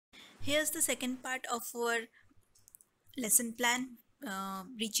Here's the second part of our lesson plan,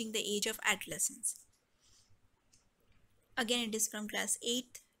 reaching the age of adolescence. Again, it is from class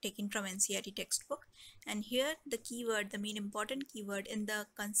 8, taken from NCERT textbook. And here the keyword, the main important keyword in the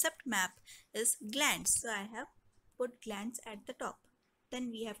concept map is glands. So I have put glands at the top. Then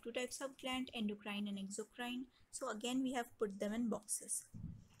we have two types of gland, endocrine and exocrine. So again, we have put them in boxes.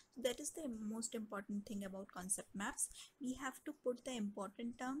 That is the most important thing about concept maps. We have to put the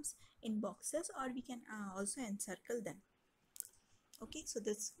important terms in boxes, or we can also encircle them. Okay, so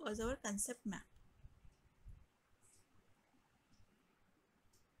this was our concept map.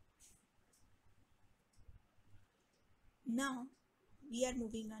 Now we are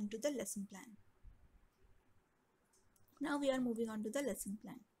moving on to the lesson plan.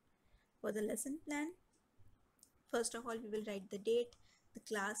 For the lesson plan, first of all, we will write the date, the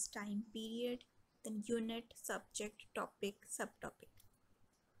class, time, period, then unit, subject, topic, subtopic.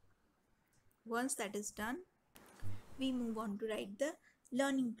 Once that is done, we move on to write the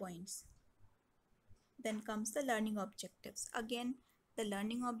learning points. Then comes the learning objectives. Again, the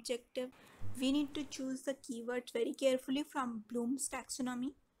learning objective, we need to choose the keywords very carefully from Bloom's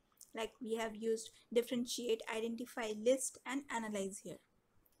taxonomy. Like we have used differentiate, identify, list and analyze here.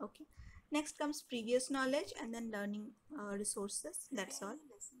 Okay. Next comes previous knowledge and then learning resources. That's all.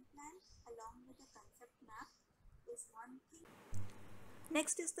 Lesson plan along with the concept map is one thing.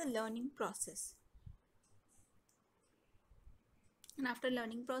 Next is the learning process. And after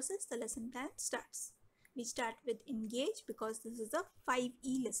learning process, the lesson plan starts. We start with engage because this is a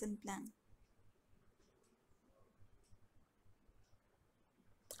 5E lesson plan.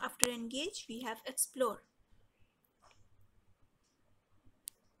 After engage, we have explore.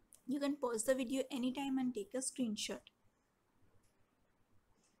 You can pause the video anytime and take a screenshot.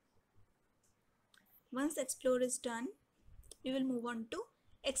 Once explore is done, we will move on to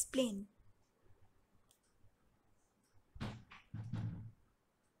explain.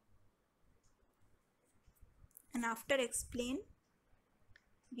 And after explain,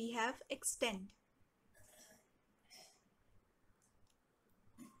 we have extend.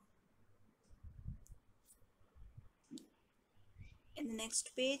 In the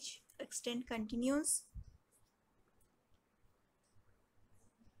next page, extend continues.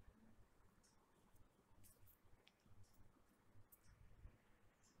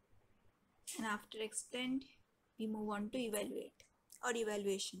 And after extend, we move on to evaluate or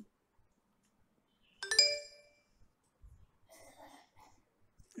evaluation.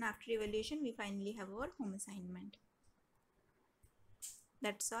 And after evaluation, we finally have our home assignment.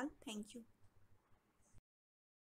 That's all. Thank you.